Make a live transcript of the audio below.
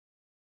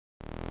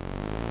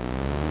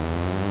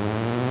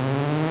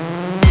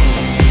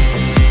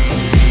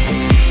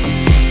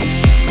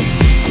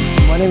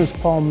name is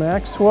Paul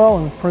Maxwell.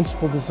 I'm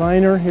principal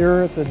designer here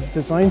at the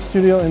design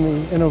studio in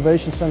the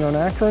Innovation Center in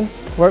Akron.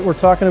 What we're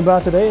talking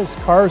about today is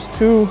Cars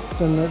 2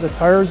 and the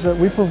tires that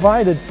we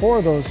provided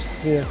for those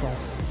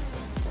vehicles.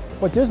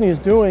 What Disney is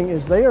doing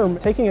is they are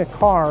taking a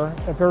car,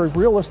 a very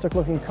realistic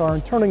looking car,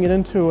 and turning it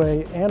into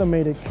an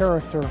animated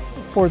character.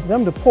 For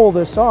them to pull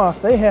this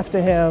off, they have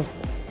to have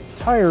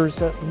tires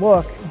that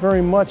look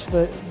very much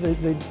the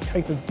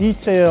type of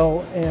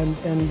detail and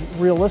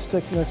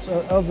realisticness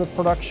of the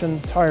production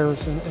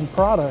tires and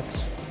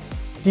products.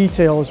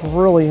 Detail is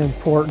really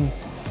important,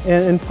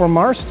 and from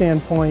our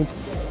standpoint,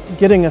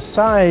 getting a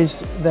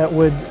size that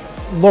would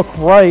look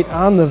right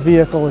on the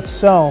vehicle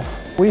itself,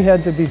 we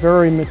had to be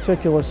very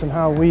meticulous in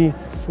how we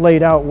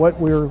laid out what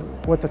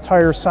the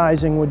tire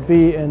sizing would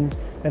be and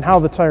how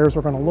the tires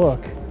were going to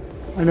look.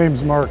 My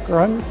name's Mark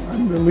Grun.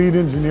 I'm the lead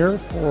engineer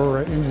for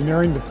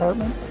engineering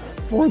department.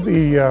 For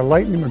the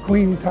Lightning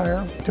McQueen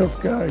tire,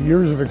 took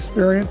years of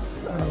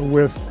experience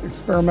with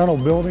experimental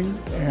building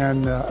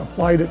and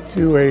applied it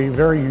to a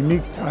very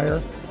unique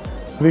tire.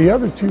 The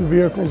other two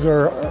vehicles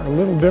are a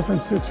little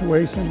different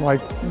situation, like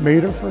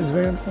Mater, for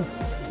example,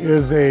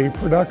 is a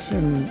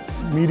production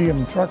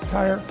medium truck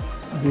tire.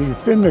 The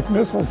Finn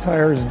McMissile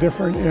tire is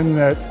different in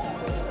that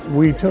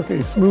we took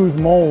a smooth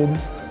mold,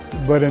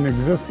 but an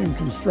existing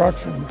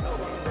construction,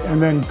 and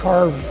then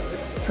carved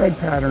tread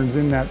patterns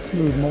in that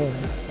smooth mold.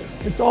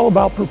 It's all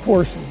about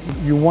proportion.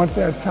 You want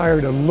that tire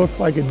to look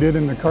like it did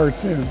in the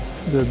cartoon.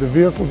 The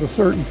vehicle's a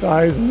certain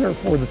size, and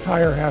therefore the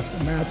tire has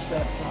to match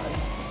that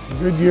size.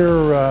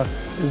 Goodyear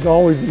is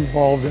always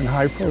involved in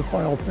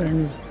high-profile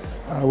things.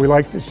 We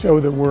like to show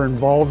that we're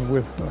involved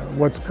with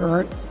what's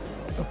current.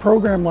 A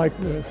program like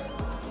this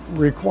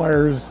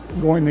requires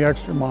going the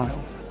extra mile.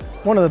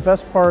 One of the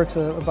best parts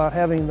about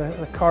having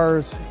the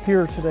cars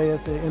here today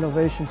at the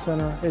Innovation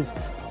Center is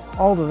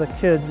all of the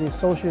kids, the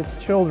associates'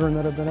 children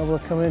that have been able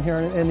to come in here,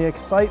 and the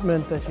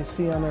excitement that you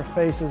see on their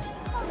faces.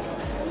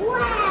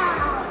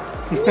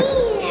 Wow!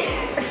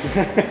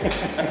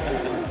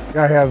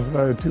 I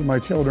have two of my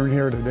children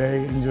here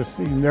today, and just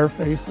seeing their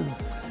faces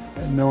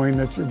and knowing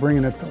that you're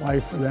bringing it to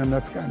life for them,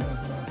 that's kind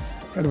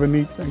of a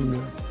neat thing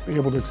to be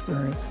able to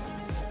experience.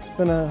 It's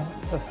been a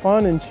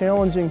fun and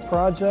challenging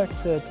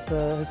project that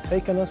has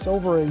taken us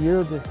over a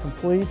year to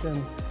complete,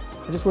 and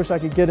I just wish I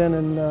could get in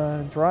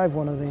and drive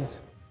one of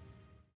these.